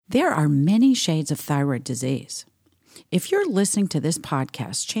There are many shades of thyroid disease. If you're listening to this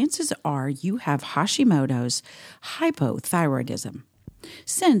podcast, chances are you have Hashimoto's hypothyroidism.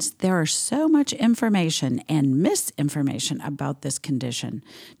 Since there are so much information and misinformation about this condition,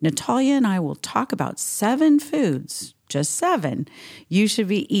 Natalia and I will talk about 7 foods, just 7, you should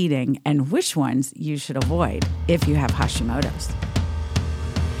be eating and which ones you should avoid if you have Hashimoto's.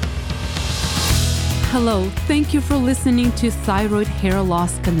 Hello, thank you for listening to Thyroid Hair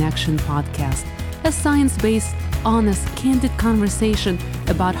Loss Connection podcast, a science-based, honest, candid conversation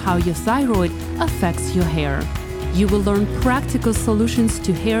about how your thyroid affects your hair. You will learn practical solutions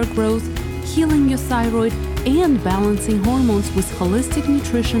to hair growth, healing your thyroid, and balancing hormones with holistic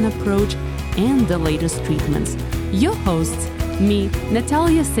nutrition approach and the latest treatments. Your hosts, me,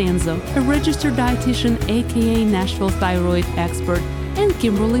 Natalia Sanzo, a registered dietitian, aka Nashville thyroid expert, and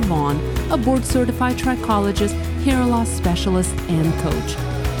Kimberly Vaughn, a board-certified trichologist, hair loss specialist, and coach.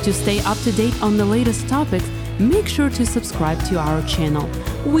 To stay up to date on the latest topics, make sure to subscribe to our channel.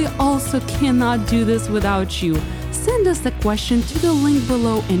 We also cannot do this without you. Send us a question to the link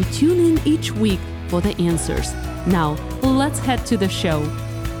below and tune in each week for the answers. Now, let's head to the show.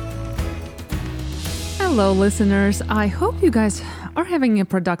 Hello, listeners. I hope you guys are having a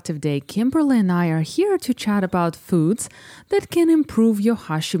productive day. Kimberly and I are here to chat about foods that can improve your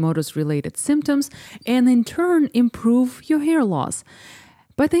Hashimoto's related symptoms and in turn improve your hair loss.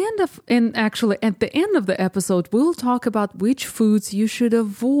 At the end of the episode, we'll talk about which foods you should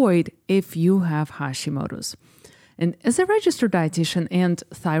avoid if you have Hashimoto's. And as a registered dietitian and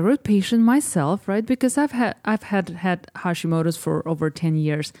thyroid patient myself, right, because I've had Hashimoto's for over 10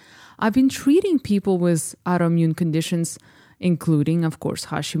 years, I've been treating people with autoimmune conditions, including, of course,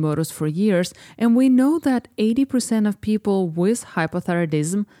 Hashimoto's for years, and we know that 80% of people with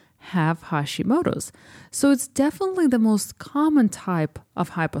hypothyroidism have Hashimoto's. So it's definitely the most common type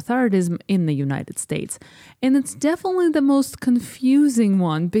of hypothyroidism in the United States. And it's definitely the most confusing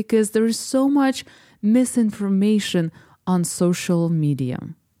one because there is so much misinformation on social media.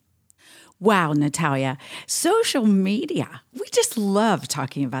 Wow, Natalia, social media. We just love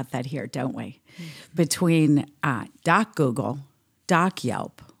talking about that here, don't we? Mm-hmm. Between Doc Google, Doc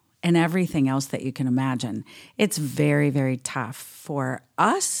Yelp, and everything else that you can imagine, it's very, very tough for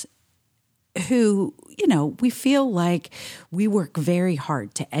us who, we feel like we work very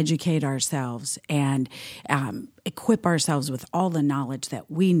hard to educate ourselves and equip ourselves with all the knowledge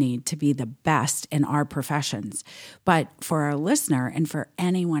that we need to be the best in our professions. But for our listener and for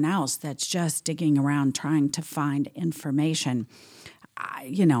anyone else that's just digging around trying to find information,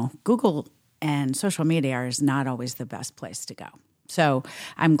 Google and social media is not always the best place to go. So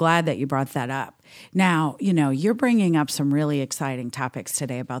I'm glad that you brought that up. Now, you're bringing up some really exciting topics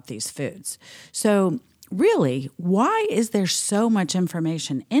today about these foods. So really, why is there so much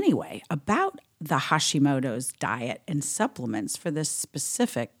information anyway about the Hashimoto's diet and supplements for this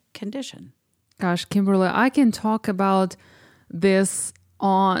specific condition? Gosh, Kimberly, I can talk about this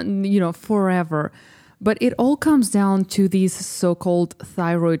on, forever. But it all comes down to these so-called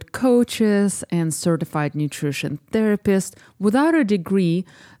thyroid coaches and certified nutrition therapists. Without a degree,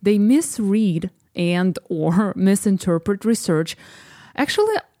 they misread and or misinterpret research.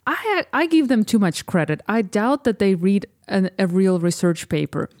 Actually, I give them too much credit. I doubt that they read a real research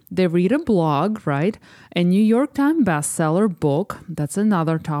paper. They read a blog, right? A New York Times bestseller book. That's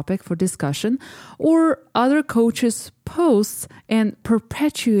another topic for discussion. Or other coaches' posts and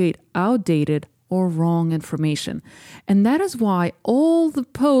perpetuate outdated or wrong information. And that is why all the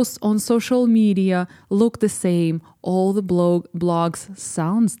posts on social media look the same. All the blogs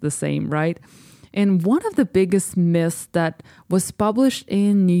sounds the same, right? And one of the biggest myths that was published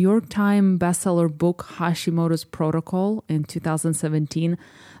in New York Times bestseller book Hashimoto's Protocol in 2017,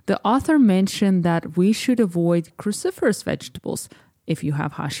 the author mentioned that we should avoid cruciferous vegetables if you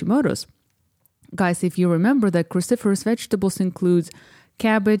have Hashimoto's. Guys, if you remember that cruciferous vegetables includes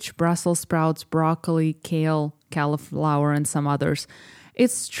cabbage, Brussels sprouts, broccoli, kale, cauliflower, and some others.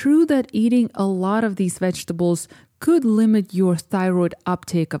 It's true that eating a lot of these vegetables could limit your thyroid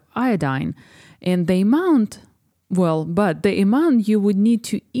uptake of iodine, and the amount you would need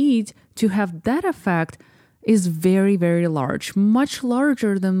to eat to have that effect is very, very large, much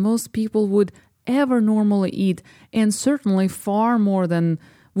larger than most people would ever normally eat, and certainly far more than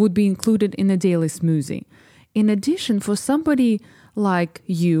would be included in a daily smoothie. In addition, for somebody like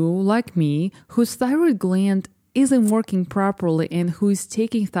you, like me, whose thyroid gland isn't working properly and who is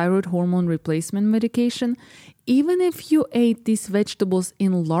taking thyroid hormone replacement medication, even if you ate these vegetables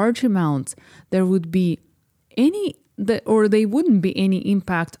in large amounts, there wouldn't be any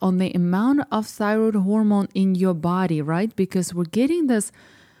impact on the amount of thyroid hormone in your body, right? Because we're getting this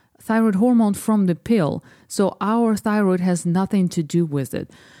thyroid hormone from the pill, so our thyroid has nothing to do with it.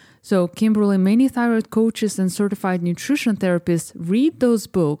 So, Kimberly, many thyroid coaches and certified nutrition therapists read those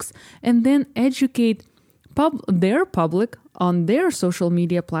books and then educate their public on their social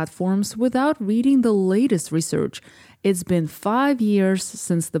media platforms without reading the latest research. It's been 5 years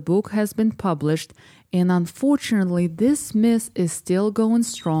since the book has been published, and unfortunately, this myth is still going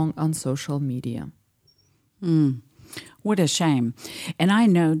strong on social media. What a shame. And I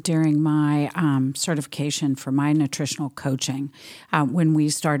know during my certification for my nutritional coaching, when we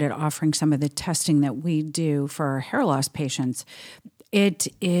started offering some of the testing that we do for our hair loss patients, it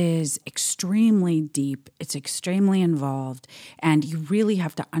is extremely deep, it's extremely involved, and you really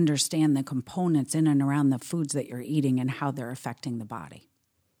have to understand the components in and around the foods that you're eating and how they're affecting the body.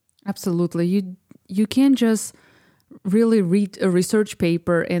 Absolutely. You can't just really read a research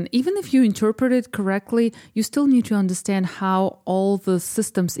paper, and even if you interpret it correctly, you still need to understand how all the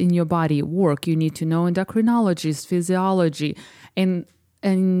systems in your body work. You need to know endocrinology, physiology, and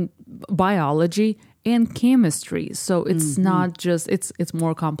biology and chemistry. So it's not just, it's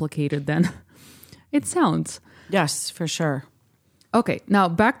more complicated than it sounds. Yes, for sure. Okay, now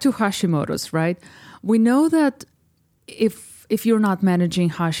back to Hashimoto's, right? We know that if you're not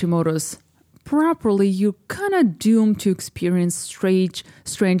managing Hashimoto's properly, you're kind of doomed to experience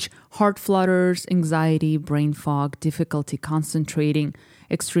strange heart flutters, anxiety, brain fog, difficulty concentrating,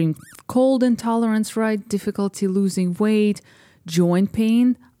 extreme cold intolerance, right? Difficulty losing weight, joint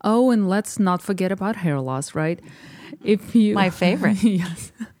pain. Oh, and let's not forget about hair loss, right? My favorite.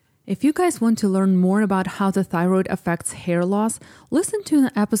 Yes. If you guys want to learn more about how the thyroid affects hair loss, listen to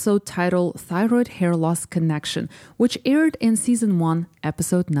an episode titled Thyroid Hair Loss Connection, which aired in Season 1,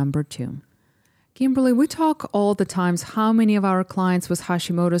 Episode number 2. Kimberly, we talk all the times how many of our clients with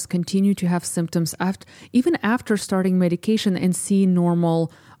Hashimoto's continue to have symptoms even after starting medication and see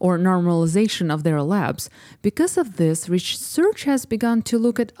normal or normalization of their labs. Because of this, research has begun to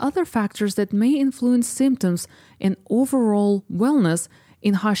look at other factors that may influence symptoms and overall wellness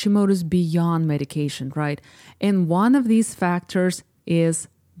in Hashimoto's beyond medication, right? And one of these factors is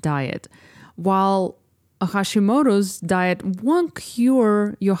diet. While a Hashimoto's diet won't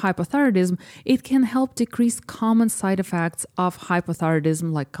cure your hypothyroidism, it can help decrease common side effects of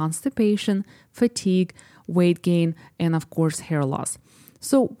hypothyroidism like constipation, fatigue, weight gain, and of course, hair loss.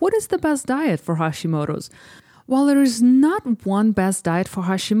 So what is the best diet for Hashimoto's? While there is not one best diet for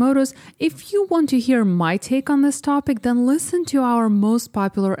Hashimoto's, if you want to hear my take on this topic, then listen to our most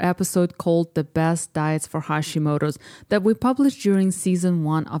popular episode called The Best Diets for Hashimoto's that we published during Season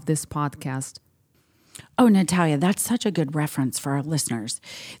 1 of this podcast. Oh, Natalia, that's such a good reference for our listeners.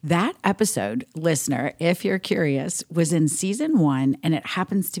 That episode, listener, if you're curious, was in Season 1, and it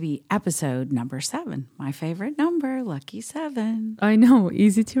happens to be episode number 7. My favorite number, lucky 7. I know,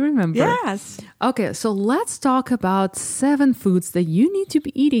 easy to remember. Yes. Okay, so let's talk about 7 foods that you need to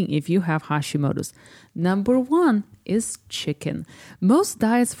be eating if you have Hashimoto's. Number 1 is chicken. Most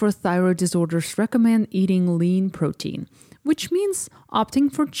diets for thyroid disorders recommend eating lean protein, which means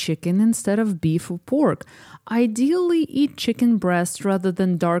opting for chicken instead of beef or pork. Ideally, eat chicken breast rather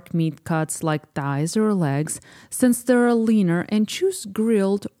than dark meat cuts like thighs or legs, since they're leaner, and choose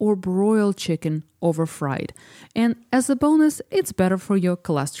grilled or broiled chicken over fried. And as a bonus, it's better for your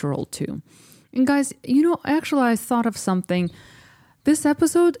cholesterol too. And guys, actually I thought of something. This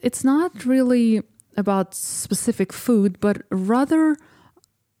episode, it's not really about specific food, but rather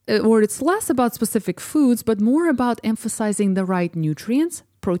it's less about specific foods, but more about emphasizing the right nutrients,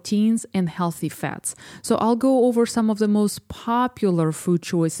 proteins, and healthy fats. So I'll go over some of the most popular food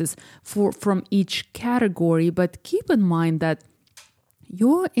choices from each category, but keep in mind that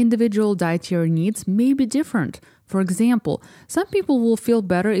your individual dietary needs may be different. For example, some people will feel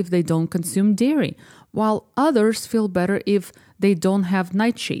better if they don't consume dairy, while others feel better if they don't have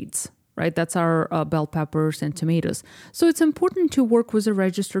nightshades. Right? That's our bell peppers and tomatoes. So it's important to work with a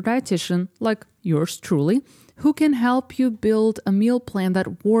registered dietitian like yours truly, who can help you build a meal plan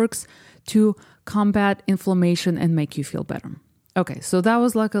that works to combat inflammation and make you feel better. Okay, so that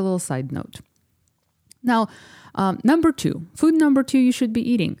was like a little side note. Now, food number 2 you should be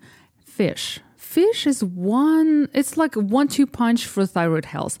eating, fish. Fish is it's like a 1-2 punch for thyroid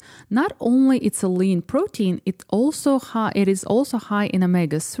health. Not only it's a lean protein, it is also high in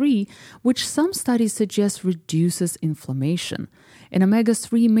omega-3, which some studies suggest reduces inflammation. And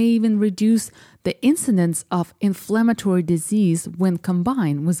omega-3 may even reduce the incidence of inflammatory disease when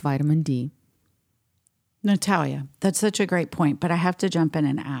combined with vitamin D. Natalia, that's such a great point, but I have to jump in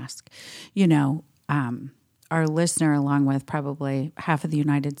and ask, our listener, along with probably half of the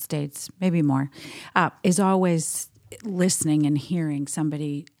United States, maybe more, is always listening and hearing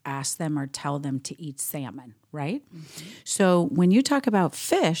somebody ask them or tell them to eat salmon, right? Mm-hmm. So when you talk about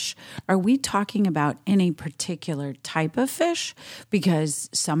fish, are we talking about any particular type of fish? Because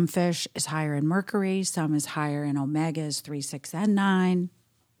some fish is higher in mercury, some is higher in omegas 3, 6, and 9.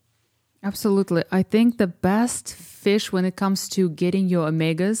 Absolutely. I think the best fish when it comes to getting your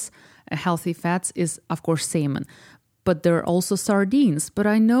omegas, healthy fats, is, of course, salmon. But there are also sardines. But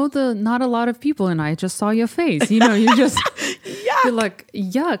I know not a lot of people, and I just saw your face. You just you're like,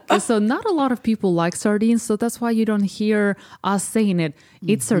 yuck. So not a lot of people like sardines. So that's why you don't hear us saying it.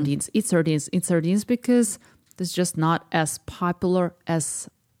 Eat sardines, eat sardines, eat sardines, because it's just not as popular as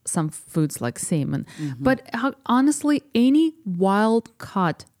some foods like salmon. Mm-hmm. But honestly, any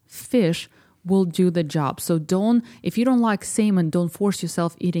wild-caught fish will do the job. So if you don't like salmon, don't force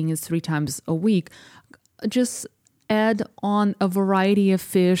yourself eating it 3 times a week. Just add on a variety of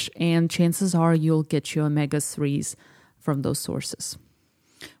fish, and chances are you'll get your omega-3s from those sources.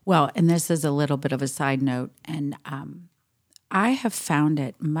 Well, and this is a little bit of a side note, and I have found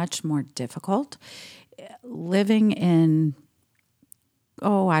it much more difficult living in,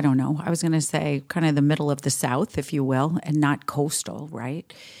 I don't know, I was going to say kind of the middle of the South, if you will, and not coastal,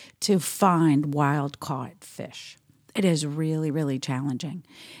 right, to find wild-caught fish. It is really, really challenging.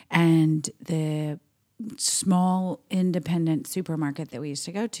 And the small independent supermarket that we used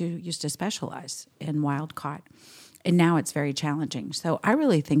to go to used to specialize in wild caught, and now it's very challenging. So I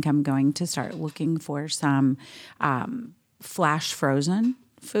really think I'm going to start looking for some flash frozen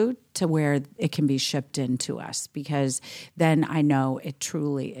food to where it can be shipped in to us, because then I know it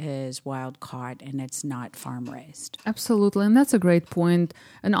truly is wild caught and it's not farm raised. Absolutely, and that's a great point.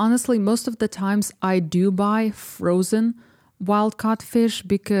 And honestly, most of the times I do buy frozen wild caught fish,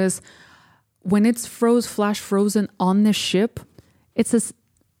 because when it's flash frozen on the ship, it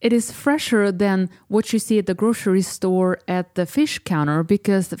is fresher than what you see at the grocery store at the fish counter,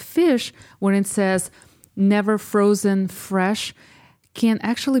 because the fish, when it says never frozen fresh, can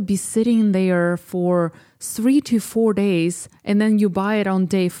actually be sitting there for 3 to 4 days, and then you buy it on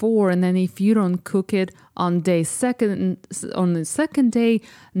day 4, and then if you don't cook it on the second day,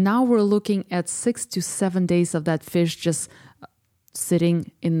 now we're looking at 6 to 7 days of that fish just sitting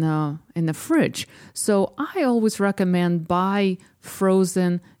in the fridge. So I always recommend buy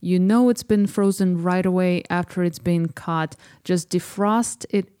frozen. It's been frozen right away after it's been caught. Just defrost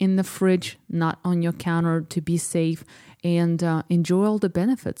it in the fridge, not on your counter, to be safe, and enjoy all the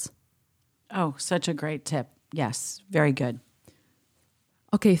benefits. Oh, such a great tip. Yes, very good.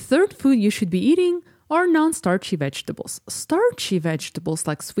 Okay, third food you should be eating are non-starchy vegetables. Starchy vegetables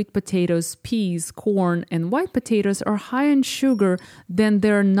like sweet potatoes, peas, corn, and white potatoes are higher in sugar than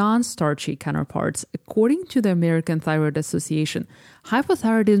their non-starchy counterparts, according to the American Thyroid Association.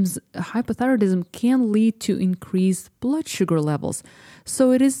 Hypothyroidism can lead to increased blood sugar levels,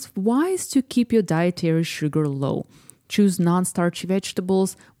 so it is wise to keep your dietary sugar low. Choose non-starchy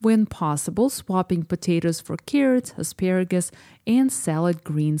vegetables when possible, swapping potatoes for carrots, asparagus, and salad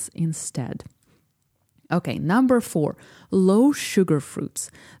greens instead. Okay, number 4, low sugar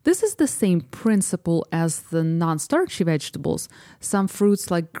fruits. This is the same principle as the non-starchy vegetables. Some fruits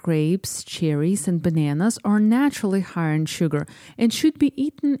like grapes, cherries, and bananas are naturally higher in sugar and should be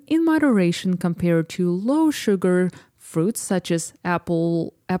eaten in moderation compared to low sugar fruits such as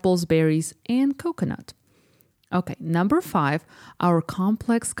apples, berries, and coconut. Okay, number 5, our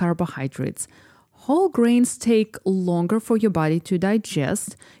complex carbohydrates. Whole grains take longer for your body to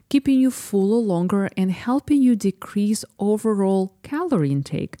digest, keeping you fuller longer and helping you decrease overall calorie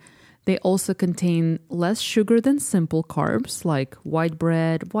intake. They also contain less sugar than simple carbs like white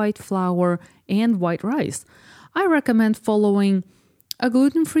bread, white flour, and white rice. I recommend following a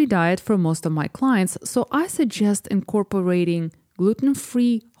gluten-free diet for most of my clients, so I suggest incorporating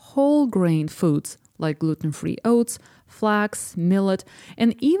gluten-free whole grain foods like gluten-free oats, flax, millet,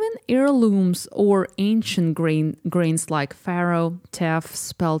 and even heirlooms or ancient grains like farro, teff,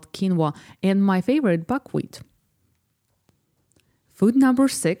 spelt quinoa, and my favorite, buckwheat. Food number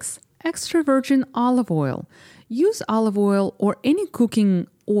 6, extra virgin olive oil. Use olive oil or any cooking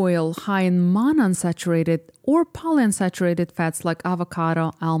oil high in monounsaturated or polyunsaturated fats like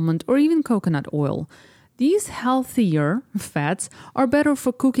avocado, almond, or even coconut oil. These healthier fats are better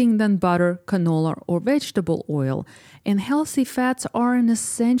for cooking than butter, canola, or vegetable oil, and healthy fats are an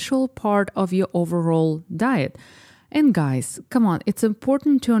essential part of your overall diet. And guys, come on, it's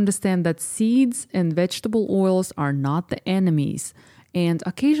important to understand that seeds and vegetable oils are not the enemies, and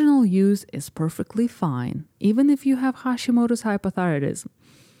occasional use is perfectly fine, even if you have Hashimoto's hypothyroidism.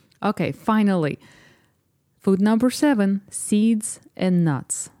 Okay, finally, food number 7, seeds and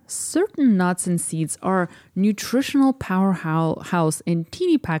nuts. certain nuts and seeds are nutritional powerhouse in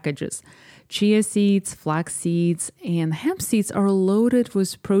teeny packages. Chia seeds, flax seeds, and hemp seeds are loaded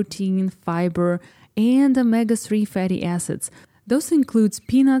with protein, fiber, and omega-3 fatty acids. Those include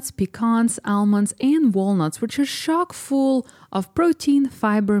peanuts, pecans, almonds, and walnuts, which are chock full of protein,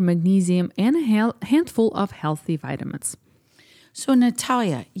 fiber, magnesium, and a handful of healthy vitamins. So,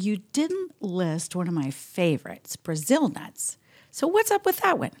 Natalia, you didn't list one of my favorites, Brazil nuts. So what's up with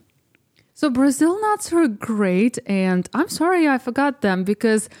that one? So Brazil nuts are great, and I'm sorry I forgot them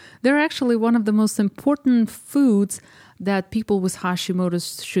because they're actually one of the most important foods that people with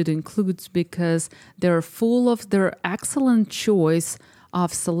Hashimoto's should include because they're full of their excellent choice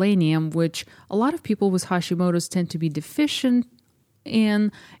of selenium, which a lot of people with Hashimoto's tend to be deficient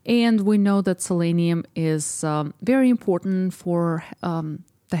in, and we know that selenium is very important for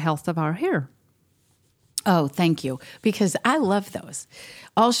the health of our hair. Oh, thank you. Because I love those,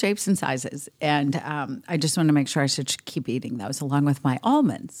 all shapes and sizes. And I just want to make sure I should keep eating those along with my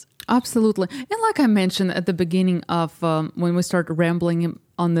almonds. Absolutely. And like I mentioned at the beginning of when we started rambling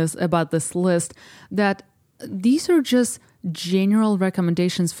on this about this list, that these are just general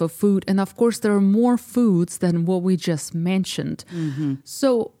recommendations for food. And of course, there are more foods than what we just mentioned. Mm-hmm.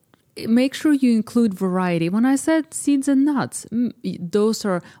 So make sure you include variety. When I said seeds and nuts,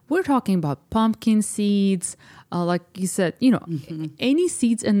 we're talking about pumpkin seeds, like you said, mm-hmm. Any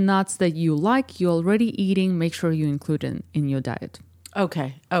seeds and nuts that you like, you're already eating, make sure you include in your diet.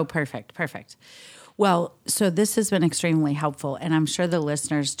 Okay. Oh, perfect. Well, so this has been extremely helpful, and I'm sure the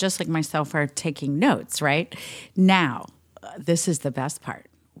listeners, just like myself, are taking notes, right? Now, this is the best part.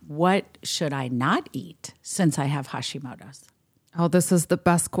 What should I not eat since I have Hashimoto's? Oh, this is the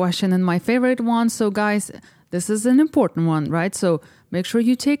best question and my favorite one. So guys, this is an important one, right? So make sure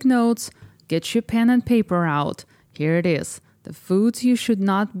you take notes, get your pen and paper out. Here it is. The foods you should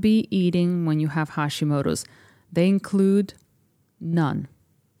not be eating when you have Hashimoto's. They include none.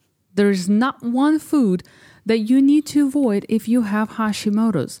 There's not one food that you need to avoid if you have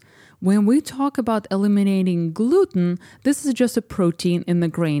Hashimoto's. When we talk about eliminating gluten, this is just a protein in the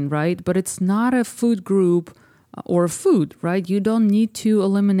grain, right? But it's not a food group or food, right? You don't need to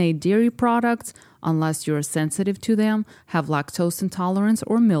eliminate dairy products unless you're sensitive to them, have lactose intolerance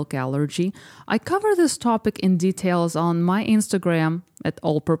or milk allergy. I cover this topic in details on my Instagram at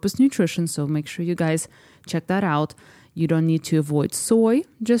All Purpose Nutrition, so make sure you guys check that out. You don't need to avoid soy.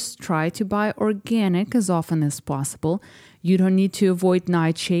 Just try to buy organic as often as possible. You don't need to avoid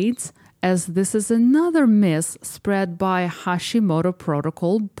nightshades, as this is another myth spread by Hashimoto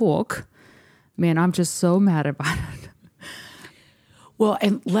Protocol book. Man, I'm just so mad about it. Well,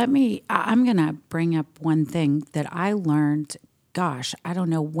 and I'm going to bring up one thing that I learned, gosh, I don't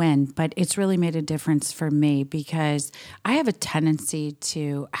know when, but it's really made a difference for me because I have a tendency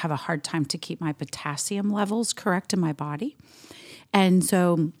to have a hard time to keep my potassium levels correct in my body. And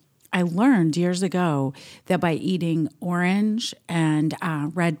so I learned years ago that by eating orange and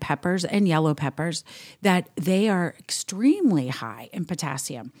red peppers and yellow peppers, that they are extremely high in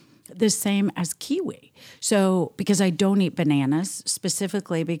potassium. The same as kiwi. So because I don't eat bananas,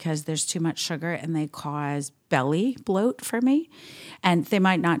 specifically because there's too much sugar and they cause belly bloat for me. And they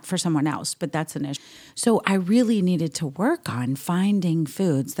might not for someone else, but that's an issue. So I really needed to work on finding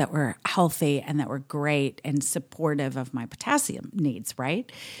foods that were healthy and that were great and supportive of my potassium needs, right?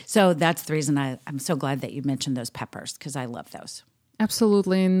 So that's the reason I'm so glad that you mentioned those peppers because I love those.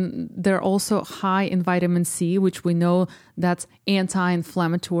 Absolutely. And they're also high in vitamin C, which we know that's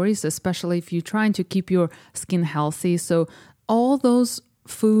anti-inflammatories, especially if you're trying to keep your skin healthy. So all those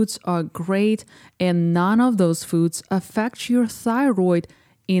foods are great, and none of those foods affect your thyroid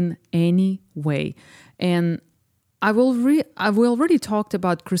in any way. And I've already talked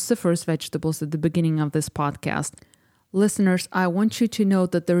about cruciferous vegetables at the beginning of this podcast. Listeners, I want you to know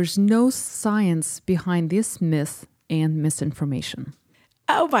that there is no science behind this myth and misinformation.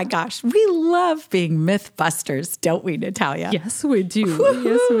 Oh my gosh, we love being mythbusters, don't we, Natalia? Yes, we do.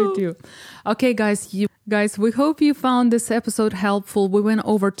 Yes, we do. Okay, guys, we hope you found this episode helpful. We went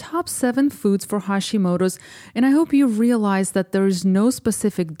over top 7 foods for Hashimoto's, and I hope you realize that there is no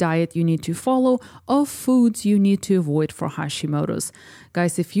specific diet you need to follow or foods you need to avoid for Hashimoto's.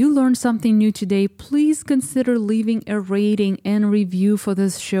 Guys, if you learned something new today, please consider leaving a rating and review for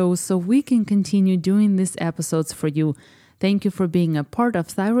this show so we can continue doing these episodes for you. Thank you for being a part of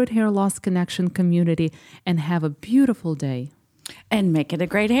Thyroid Hair Loss Connection community, and have a beautiful day. And make it a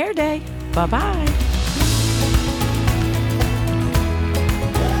great hair day. Bye-bye.